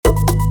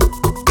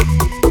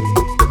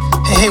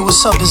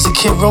what's up? It's the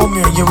Kid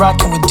Romeo. You're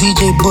rocking with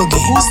DJ Boogie.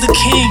 Who's the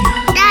king?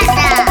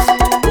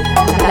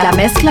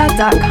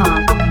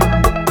 LaMezcla.com.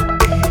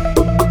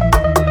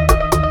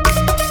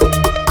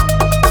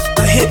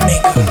 The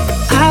hitmaker.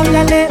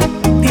 Háblale,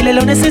 dile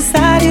lo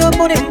necesario,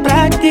 pon en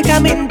práctica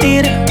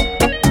mentir.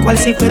 Cual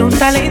si fuera un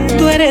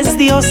talento, eres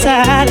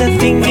diosa al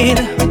fingir.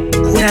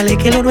 Júrale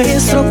que lo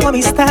nuestro fue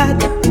amistad,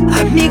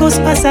 amigos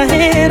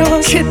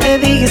pasajeros que te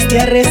diste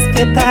a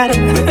respetar.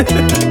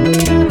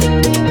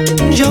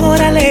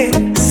 Llórale,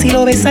 si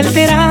lo ves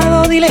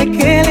alterado, dile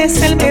que él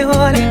es el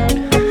mejor.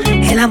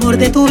 El amor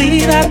de tu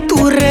vida,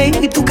 tu rey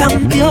y tu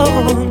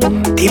campeón.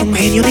 Tiene un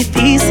genio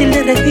difícil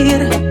de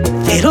regir,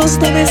 feroz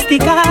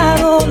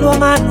domesticado, lo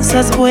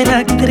amansas, buena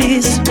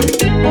actriz.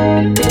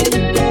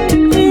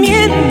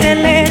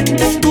 Miéntele,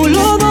 tú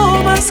lo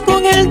domas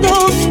con el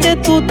don de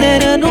tu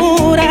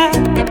ternura.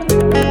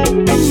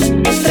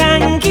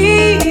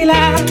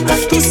 Tranquila,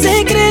 tus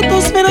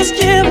secretos me los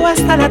llevo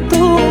hasta la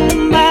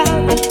tumba.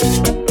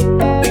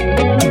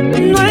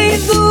 No hay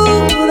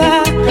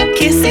duda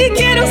que si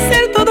quiero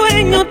ser tu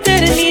dueño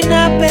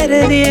termina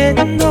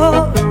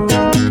perdiendo.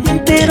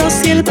 Pero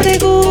si él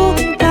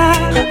pregunta,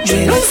 yo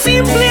era un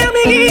simple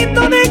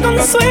amiguito de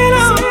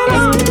consuelo.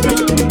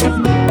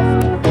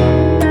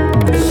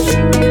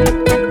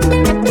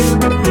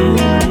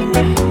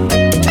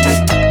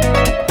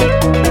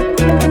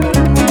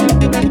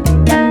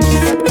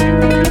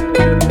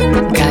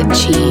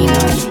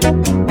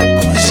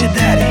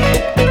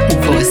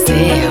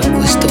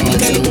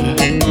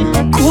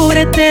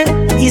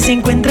 Y si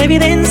encuentra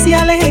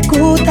evidencia le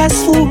ejecutas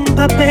un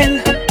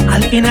papel.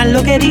 Al final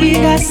lo que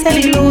digas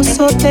el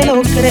iluso te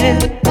lo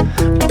cree.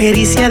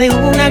 Pericia de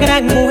una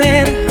gran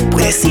mujer,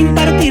 puedes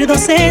impartir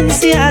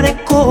docencia de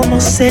cómo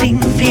ser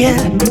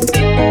infiel.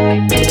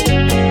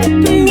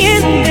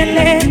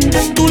 Miéntele,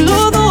 tú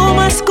lo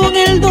domas con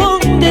el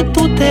don de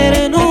tu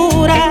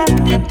ternura.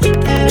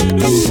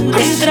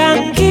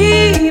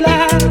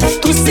 Tranquila,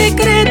 tus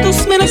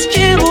secretos me los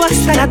llevo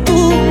hasta la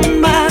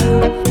tumba.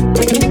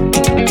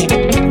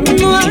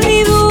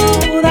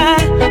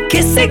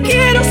 Que si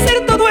quiero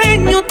ser tu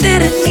dueño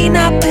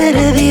termina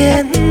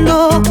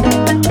perdiendo.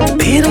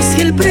 Pero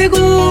si él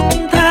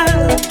pregunta,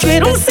 yo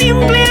era un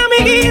simple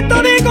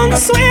amiguito de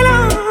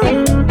consuelo.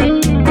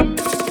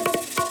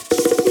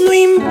 No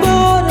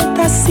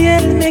importa si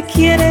él me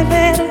quiere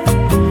ver,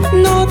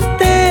 no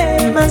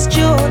temas,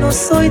 yo no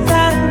soy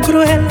tan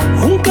cruel.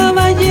 Un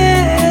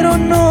caballero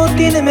no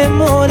tiene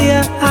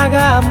memoria,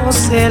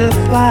 hagamos el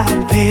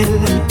papel.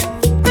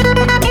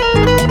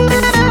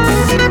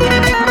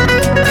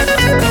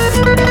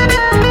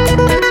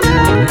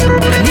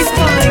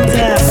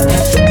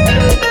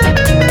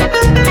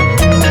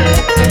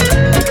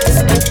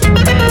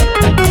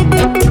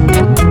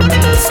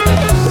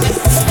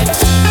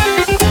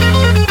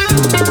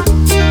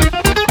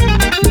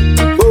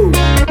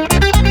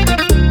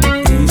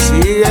 Y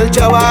si el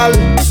chaval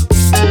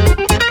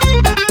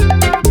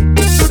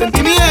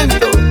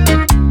sentimiento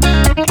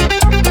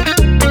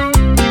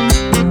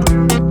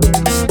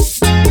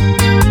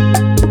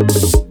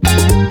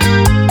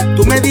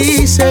tú me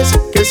dices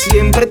que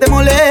siempre te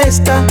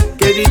molesta,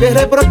 que vives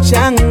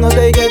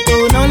reprochándote y que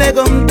tú no le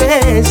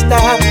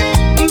contestas.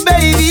 Ve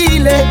y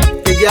dile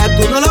que ya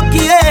tú no lo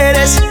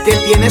quieres, que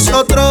tienes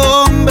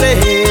otro hombre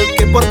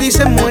que por ti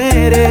se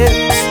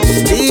muere.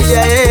 Dile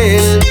a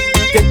él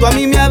que tú a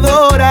mí me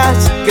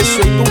adoras, que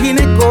soy tu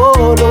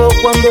ginecólogo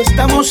cuando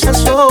estamos a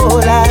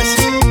solas.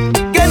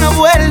 Que no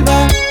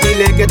vuelva,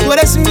 dile que tú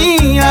eres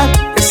mía,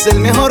 es el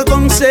mejor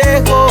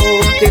consejo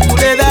que tú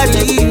le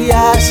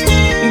darías.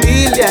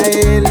 Dile a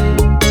él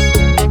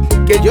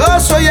que yo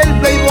soy el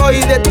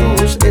playboy de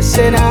tus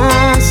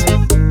escenas,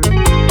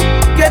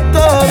 que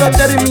todo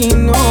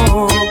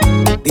terminó.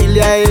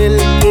 Dile a él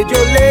que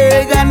yo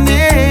le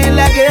gané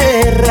la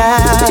guerra.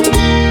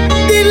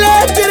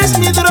 Dile que eres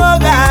mi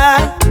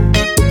droga,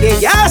 que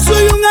ya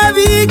soy un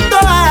adicto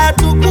a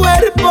tu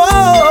cuerpo,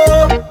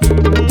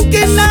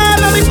 que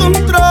nada me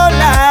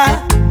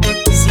controla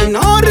si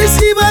no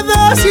recibo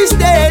dosis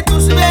de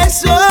tus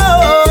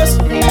besos,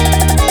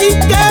 y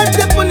que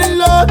te pone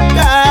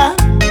loca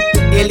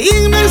el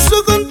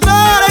inmenso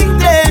control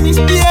entre mis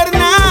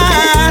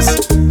piernas,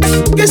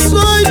 que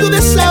soy tu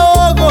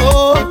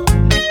desahogo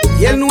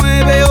y el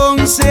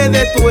 911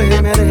 de tu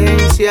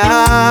emergencia.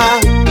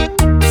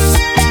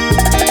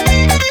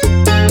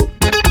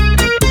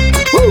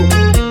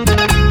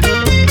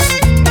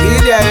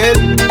 Dile a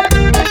él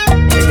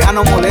que ya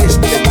no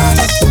moleste más,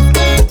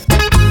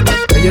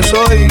 que yo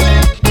soy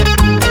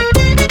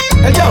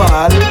el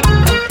chaval.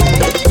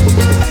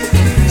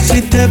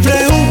 Si te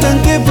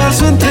preguntan qué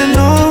pasó entre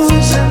nos,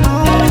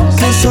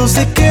 que eso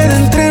se queda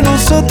entre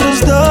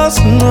nosotros dos.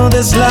 No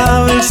des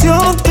la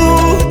versión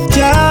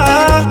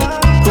tuya,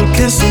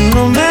 porque eso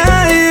no me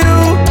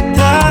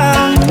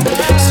ayuda.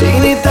 Si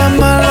ni tan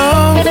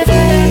malo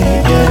fui,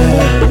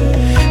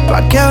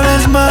 pa' que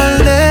hables mal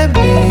de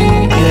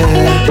mí,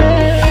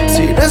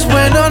 Si no es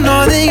bueno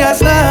no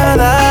digas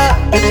nada,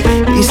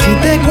 y si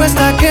te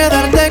cuesta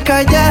quedarte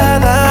callado,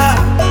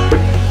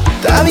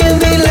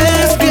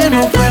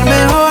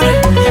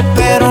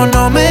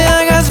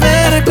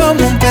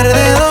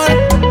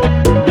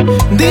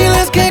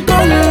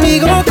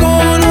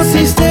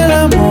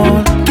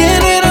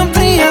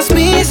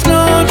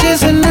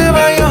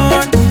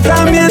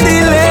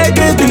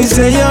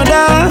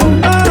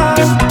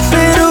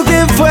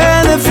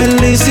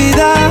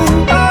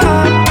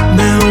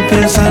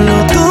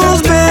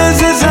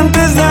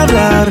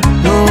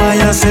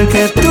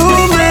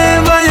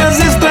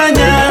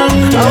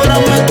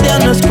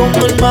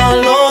 como el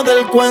malo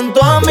del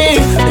cuento a mí.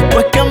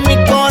 Después que mi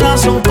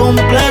corazón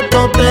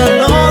completo te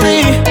lo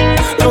di.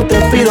 No te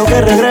pido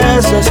que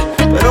regreses,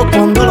 pero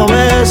cuando lo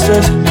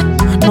beses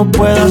no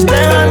puedas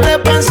dejar de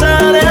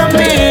pensar en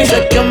mí.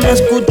 Sé que me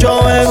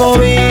escucho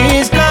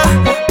egoísta,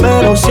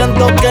 pero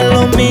siento que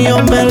lo mío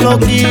me lo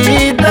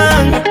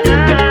quitan.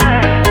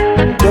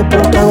 De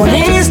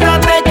protagonista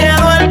te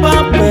quedó el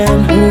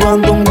papel,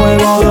 jugando un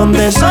juego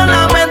donde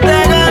solamente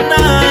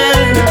gana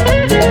él.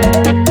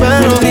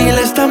 Pero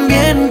diles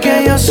también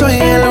que yo soy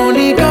el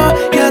único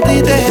que a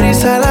ti te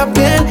eriza la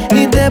piel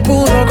y te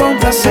pudo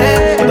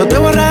complacer. Cuando te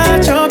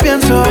borracho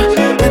pienso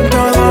en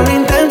todo lo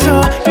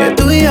intenso que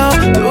tú y yo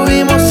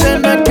tuvimos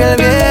en aquel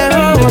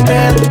viejo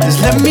hotel.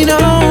 Just let me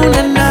know,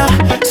 nena,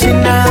 si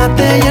nada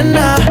te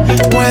llena,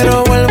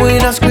 muero, vuelvo y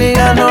nazco y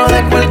gano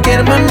de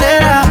cualquier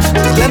manera.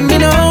 Just let me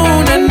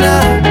know,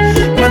 nena,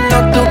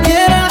 cuando tú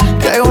quieras,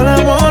 te hago el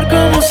amor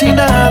como si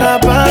nada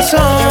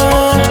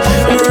pasó.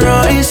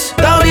 Royce,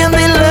 está bien,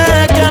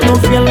 dile que no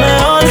fui el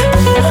mejor,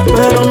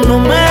 pero no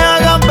me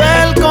hagas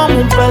ver como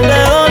un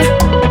perdedor.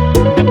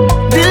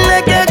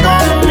 Dile que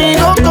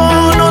conmigo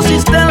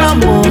conociste el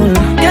amor,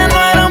 que no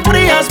eran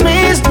frías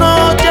mis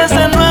noches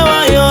en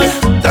Nueva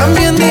York.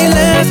 también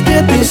diles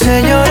que te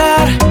hice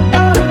llorar,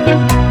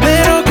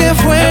 pero que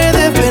fue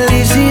de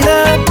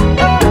felicidad.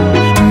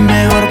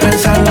 Mejor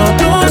pensarlo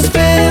dos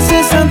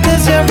veces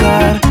antes de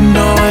hablar.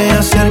 No vaya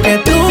a ser que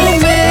tú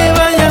me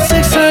vayas a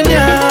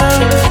extrañar.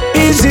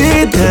 Y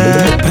si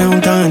te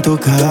preguntan en tu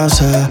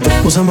casa,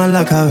 usa más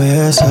la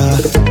cabeza.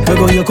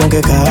 Luego yo con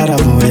qué cara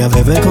voy a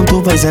beber con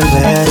tu país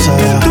cerveza.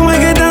 Tú me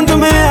que tanto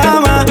me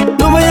amas,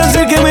 no vaya a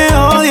ser que me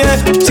odie.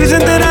 Si se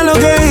entera lo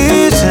que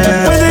hice,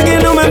 puede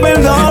que no me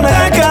perdone.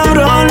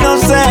 Cabrón, lo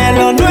sé,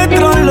 lo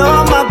nuestro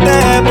lo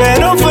maté,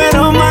 pero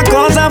fueron más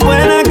cosas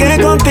buenas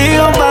que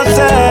contigo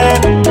pasé.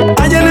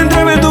 Ayer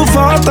entrevé tu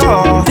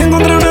foto y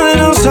encontré una de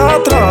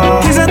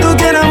nosotros. Quizás tú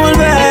quieras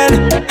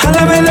volver, a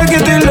la verdad que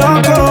estoy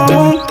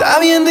loco. Está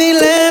bien,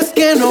 diles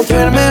que no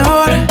fue el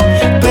mejor,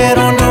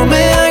 pero no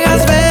me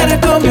hagas ver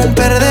como un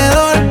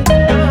perdedor.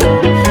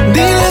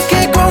 Diles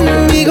que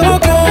conmigo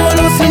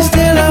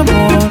conociste el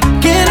amor,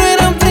 que no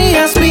eran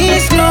frías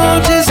mis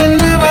noches en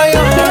Nueva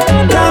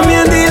York.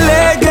 También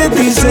dile que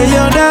te hice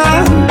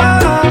llorar,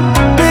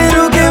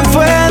 pero que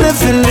fue de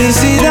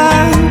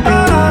felicidad.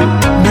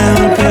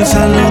 Mejor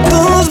piénsalo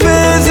dos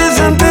veces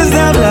antes de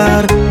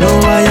hablar. No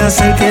vaya a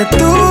ser que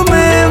tú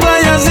me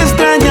vayas a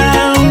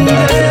extrañar.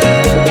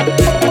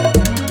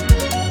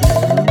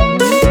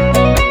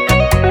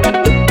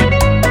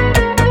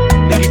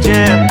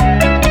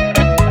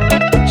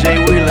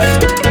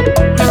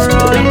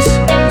 Royce,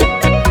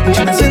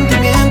 el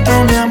sentimiento,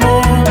 mi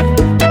amor.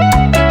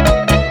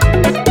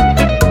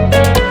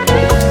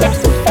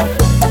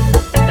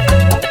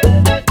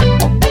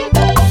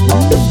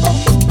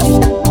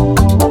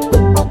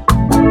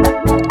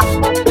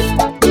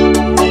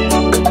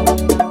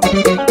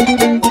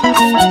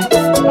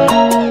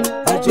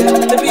 Ayer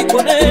te vi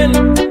con él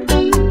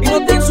y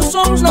noté en sus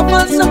ojos la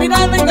falsa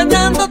mirada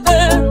engañándote,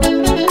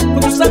 con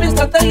tu sabia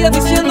estrategia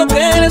diciendo que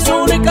eres su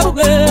única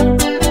mujer.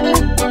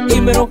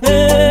 Y me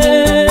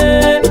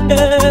enojé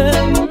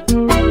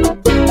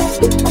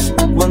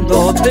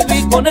cuando te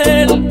vi con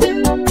él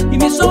y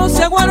mis ojos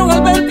se aguaron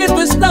al ver que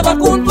tú estabas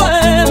junto a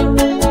él.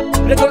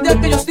 Recordé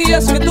aquellos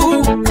días que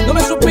tú no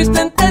me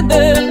supiste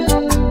entender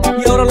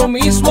y ahora lo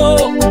mismo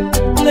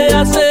te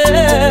hace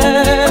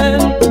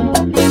él.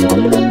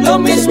 Lo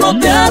mismo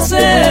te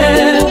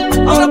hace,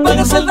 ahora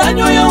pagas el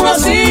daño y aún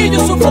así yo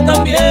sufro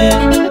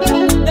también.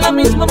 De la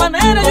misma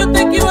manera yo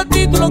te quiero a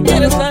ti, tú lo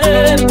quieres a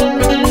él.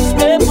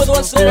 ¿Qué puedo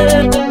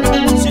hacer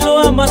si lo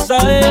amas a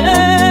él?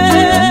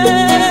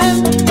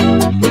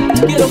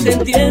 Quiero que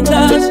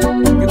entiendas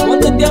que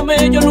cuando te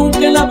amé yo nunca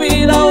en la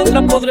vida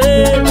otra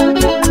podré.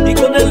 Y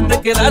con él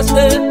te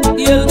quedaste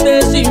y él te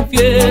es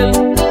infiel.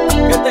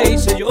 ¿Qué te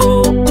hice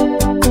yo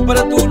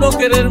para tú no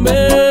quererme?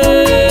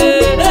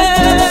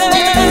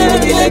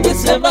 Dile que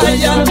se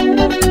vaya,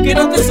 que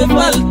no te hace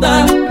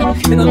falta,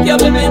 que no te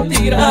hable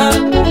mentira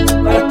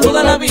para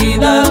toda la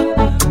vida.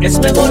 Es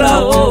mejor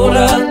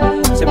ahora,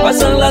 se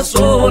pasan las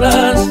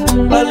horas,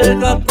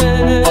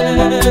 aléjate.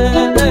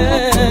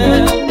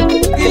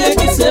 Dile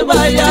que se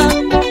vaya,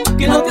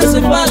 que no te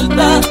hace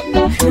falta,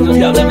 que no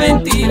te hable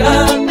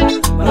mentira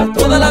para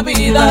toda la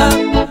vida.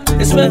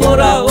 Es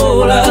mejor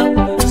ahora,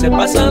 se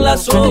pasan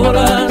las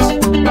horas,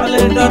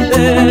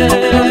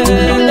 aléjate.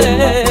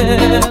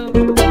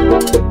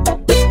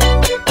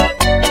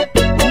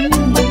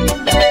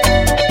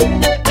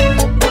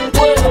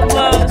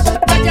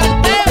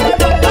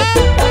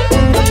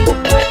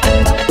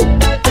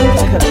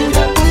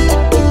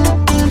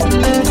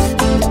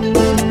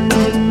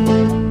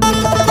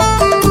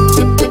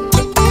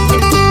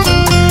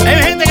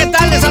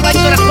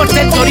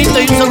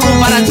 Y un saludo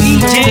para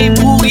DJ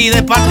Boogy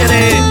de parte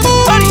de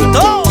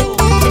Torito.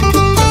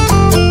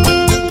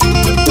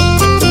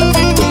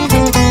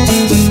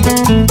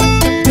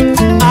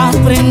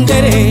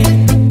 Aprenderé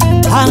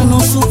a no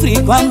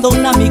sufrir cuando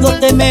un amigo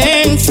te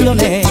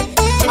mencione.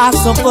 a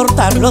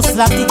soportar los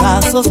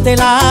latigazos de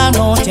la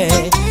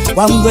noche.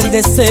 Cuando el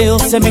deseo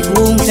se me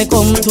junte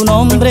con tu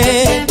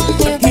nombre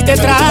y te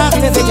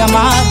trate de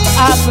llamar,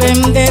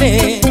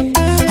 aprenderé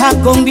a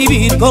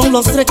convivir con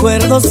los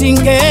recuerdos sin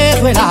que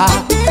duela,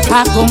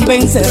 a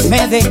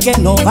convencerme de que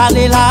no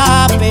vale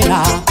la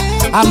pena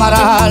amar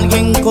a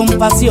alguien con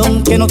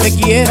pasión que no te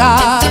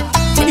quiera,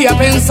 y a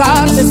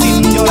pensarte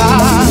sin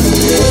llorar,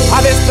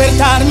 a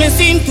despertarme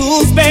sin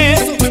tus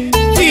besos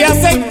y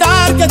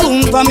aceptar que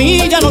junto a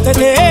mí ya no te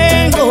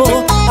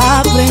tengo.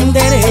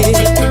 Aprenderé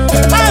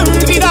a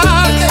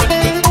olvidarte,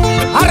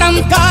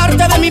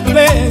 arrancarte de mi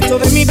pecho,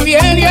 de mi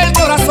piel y el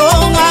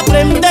corazón.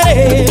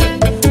 Aprenderé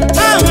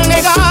a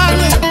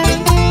negarme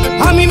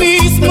a mí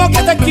mismo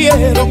que te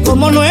quiero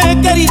como no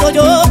he querido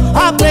yo.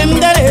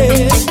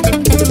 Aprenderé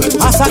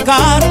a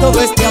sacar todo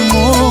este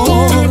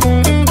amor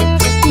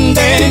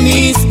de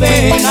mis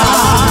penas.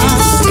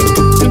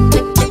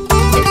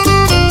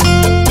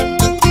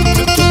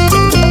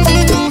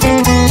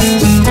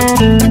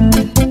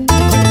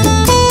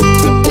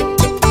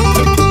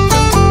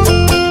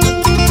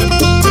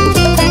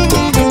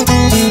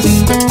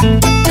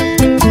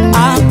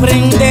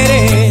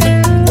 Aprenderé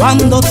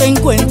cuando te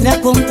encuentre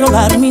a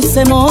controlar mis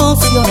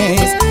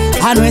emociones,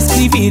 a no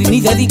escribir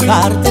ni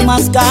dedicarte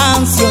más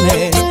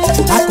canciones,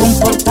 a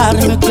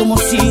comportarme como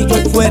si yo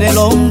fuera el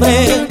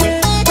hombre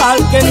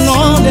al que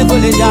no le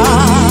duele ya,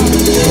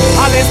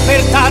 a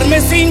despertarme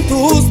sin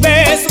tus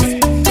besos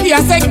y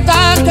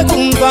aceptar que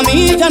junto a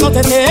mí ya no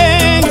te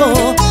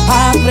tengo.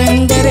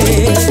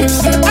 Aprenderé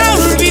a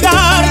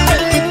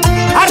olvidarte,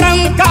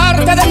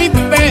 arrancarte de mi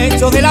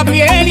pecho, de la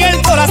piel y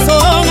el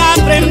corazón.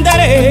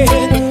 Aprenderé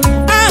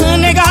a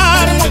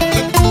negarme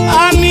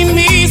a mí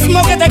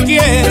mismo que te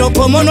quiero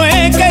como no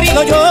he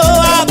querido yo.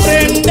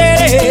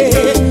 Aprenderé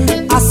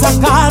a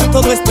sacar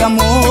todo este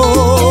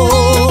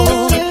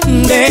amor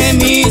de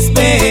mis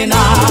penas.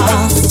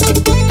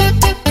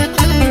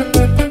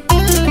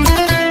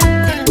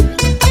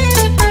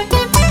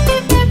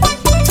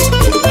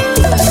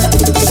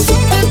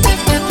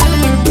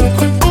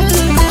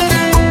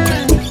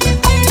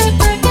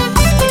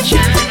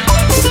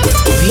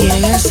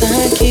 Llegas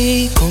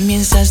aquí,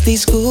 comienzas a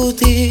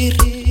discutir.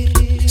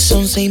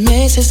 Son 6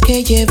 meses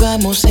que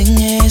llevamos en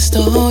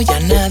esto, ya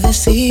nada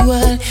es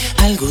igual,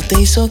 algo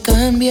te hizo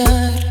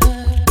cambiar.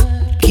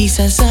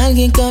 Quizás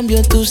alguien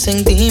cambió tu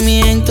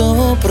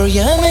sentimiento, pero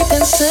ya me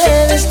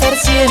cansé de estar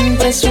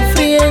siempre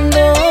sufriendo.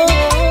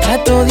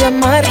 Trato de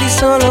amarte y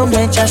solo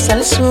me echas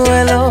al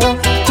suelo.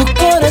 Tu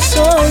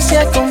corazón se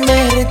ha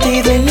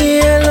convertido en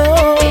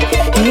hielo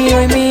y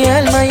hoy mi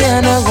alma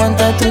ya no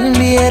aguanta tu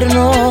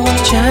invierno.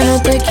 Ya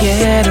no te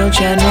quiero,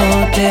 ya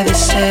no te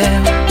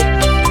deseo.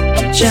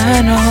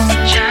 Ya no,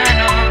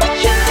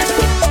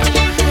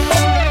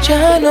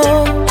 ya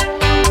no,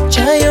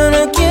 ya yo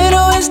no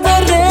quiero esta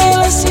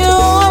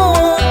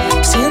relación,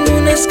 siendo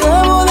un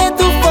esclavo de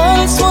tu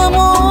falso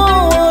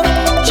amor.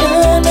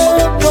 Ya no,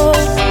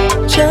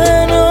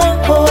 ya no,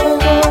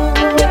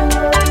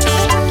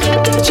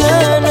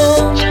 ya no,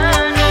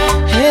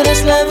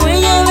 eres la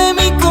dueña de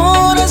mi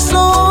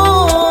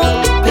corazón,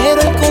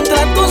 pero el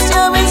contrato se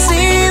ha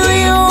vencido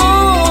y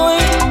hoy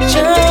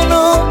ya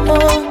no,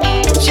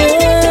 ya.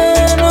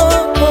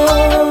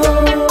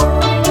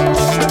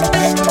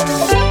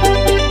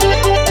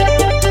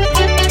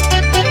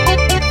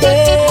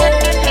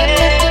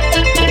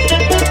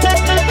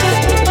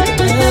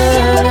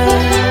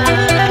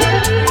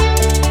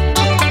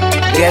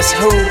 Guess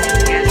who?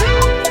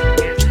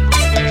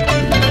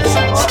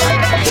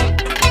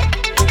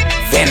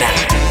 Venna.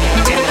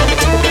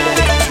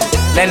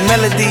 That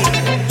melody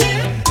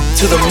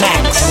to the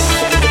max.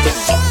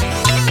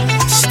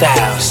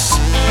 Styles.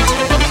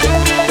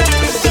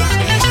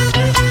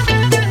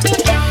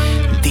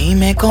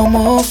 Dime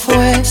cómo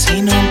fue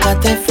si nunca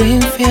te fui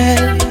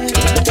infiel.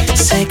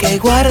 Sé que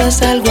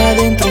guardas algo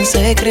adentro, un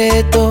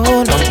secreto.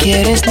 No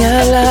quieres ni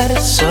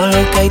hablar, solo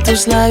caen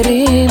tus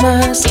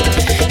lágrimas.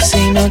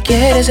 Si no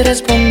quieres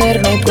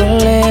responder no hay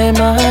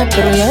problema,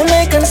 pero ya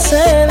me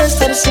cansé de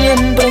estar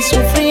siempre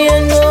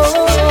sufriendo.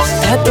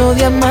 Trato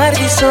de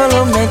amarte y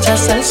solo me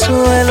echas al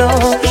suelo.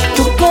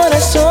 Tu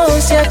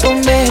corazón se ha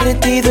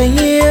convertido en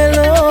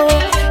hielo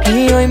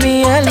y hoy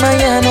mi alma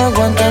ya no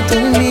aguanta tu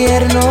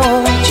invierno.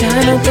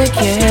 Ya no te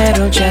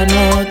quiero, ya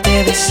no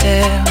te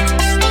deseo.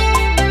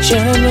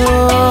 Ya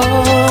no,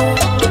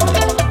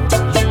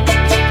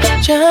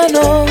 ya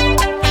no,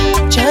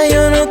 ya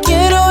yo no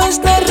quiero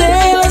esta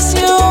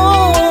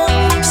relación,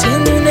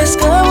 siendo un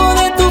esclavo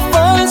de tu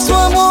falso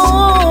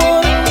amor.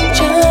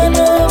 Ya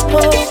no,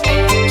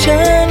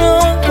 ya no,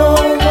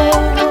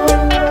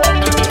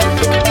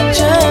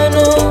 ya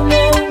no,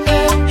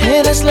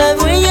 eres la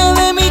dueña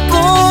de mi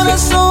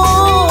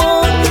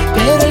corazón,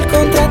 pero el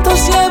contrato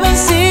se ha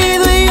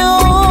vencido y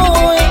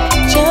hoy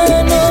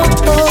ya no,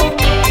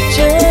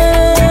 ya.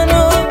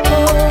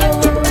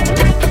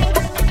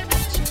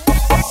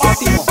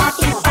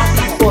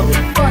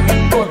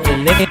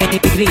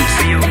 Gris.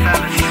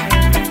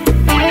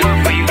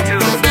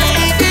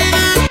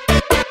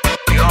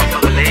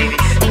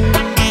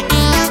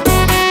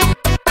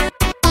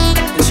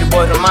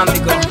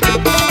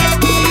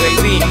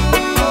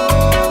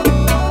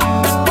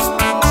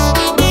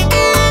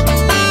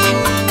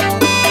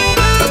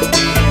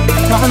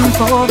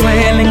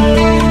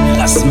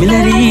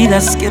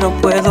 heridas que no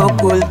puedo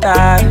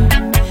ocultar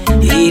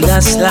y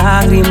las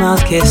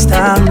lágrimas que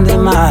están de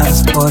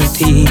más por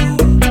ti.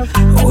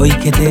 Hoy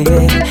que te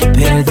he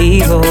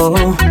perdido,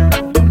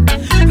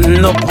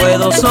 no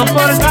puedo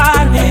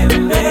soportar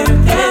verte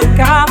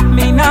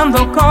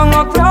caminando con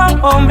otro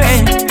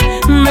hombre.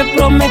 Me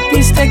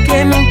prometiste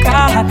que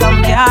nunca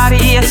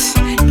cambiarías,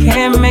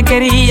 que me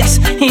querías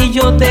y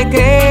yo te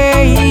creía.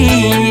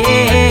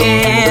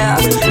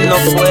 No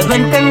puedo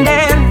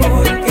entender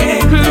por qué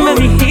me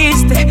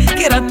dijiste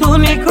que era tu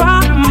único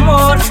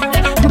amor.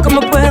 ¿Cómo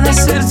puede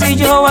ser si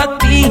yo a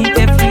ti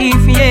te fui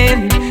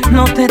fiel?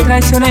 No te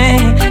traicioné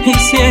y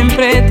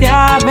siempre te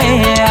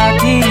amé a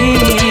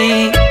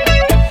ti.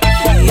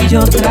 Y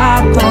yo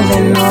trato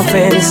de no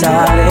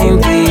pensar en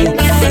ti,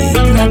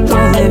 y trato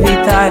de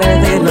evitar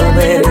de no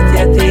verte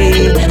a ti.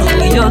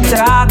 Y yo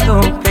trato,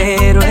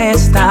 pero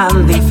es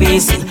tan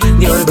difícil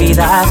de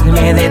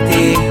olvidarme de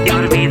ti, de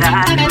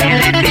olvidarme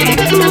de ti.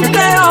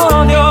 Te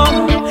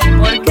odio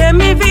porque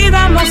mi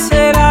vida no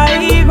será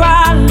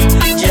igual.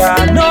 Ya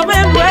no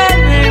me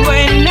vuelvo a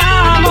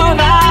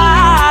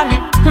enamorar.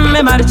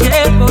 Me marché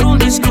por un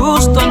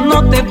disgusto,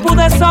 no te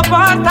pude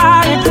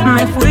soportar.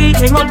 Me fui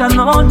en otra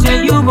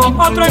noche y hubo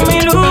otro en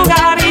mi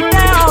lugar. Y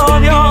te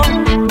odio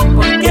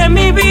porque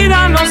mi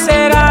vida no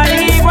será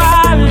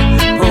igual,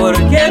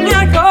 porque me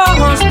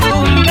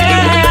acostumbré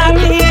a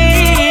ti.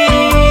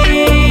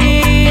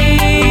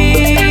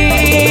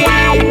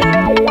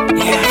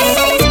 Yeah.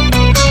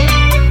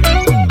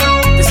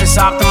 This is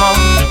Optimal.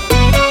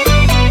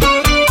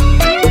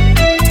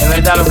 Es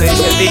verdad lo que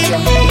dice el dicho.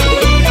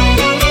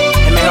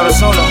 Es mejor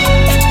solo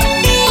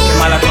que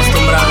mal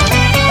acostumbrado.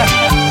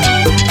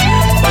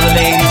 For the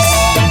ladies.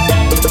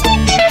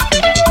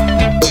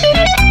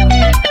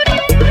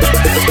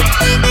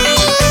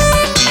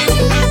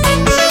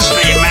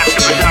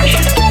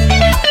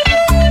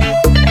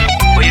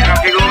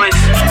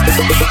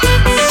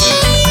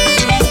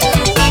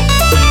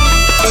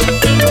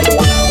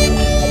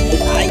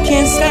 I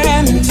can't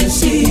stand to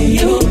see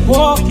you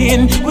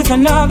walking with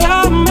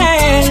another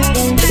man.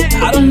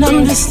 I don't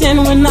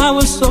understand when I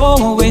was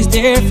always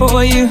there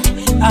for you.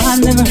 I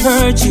never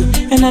hurt you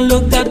and I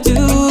looked up to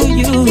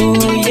you,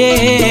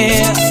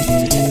 yeah.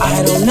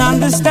 I don't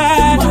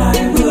understand. Why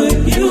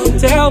would you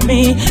tell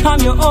me I'm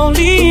your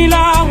only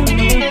love?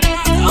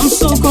 I'm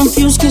so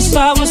confused cause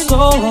I was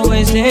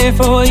always there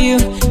for you.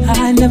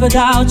 I never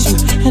doubt you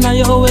and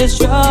I always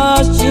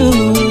trust you,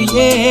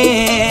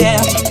 yeah.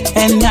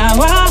 And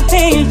now I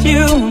hate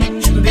you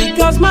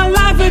because my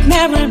life would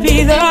never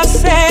be the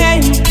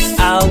same.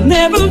 I'll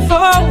never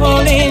fall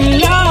in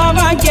love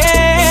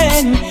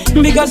again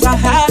because I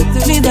had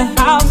to leave the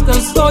house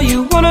cause all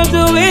you wanna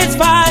do is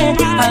fight.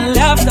 I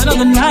left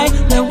another night,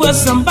 there was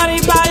somebody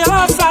by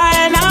your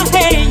side. And I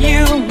hate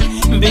you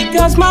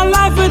because my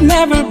life would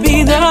never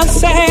be the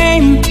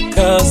same,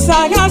 cause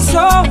I got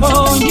so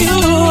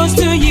used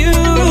to you.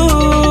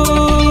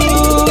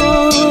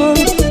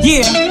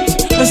 Yeah,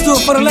 let's do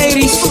it for the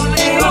ladies.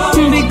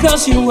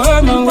 Because you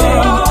were my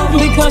world,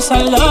 because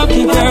I loved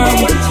you,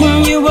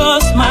 girl. You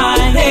was my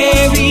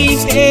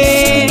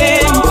everything.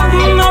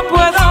 No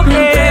puedo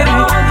creer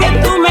que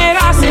tú me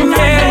hagas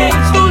infiel.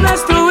 Tú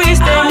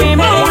destruiste mi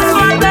mundo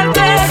al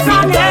verte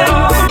cambiar.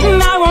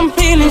 Now I'm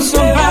feeling so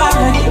bad,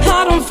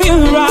 I don't feel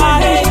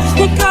right,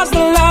 because the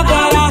love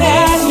that I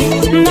had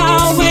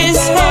now is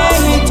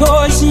heading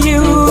towards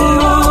you.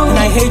 And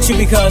I hate you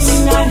because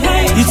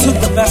you took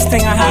the best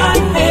thing I had.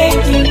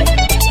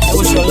 It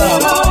was your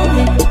love.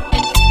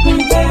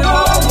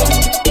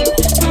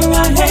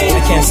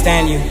 I can't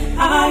stand you.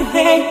 I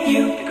hate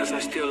you.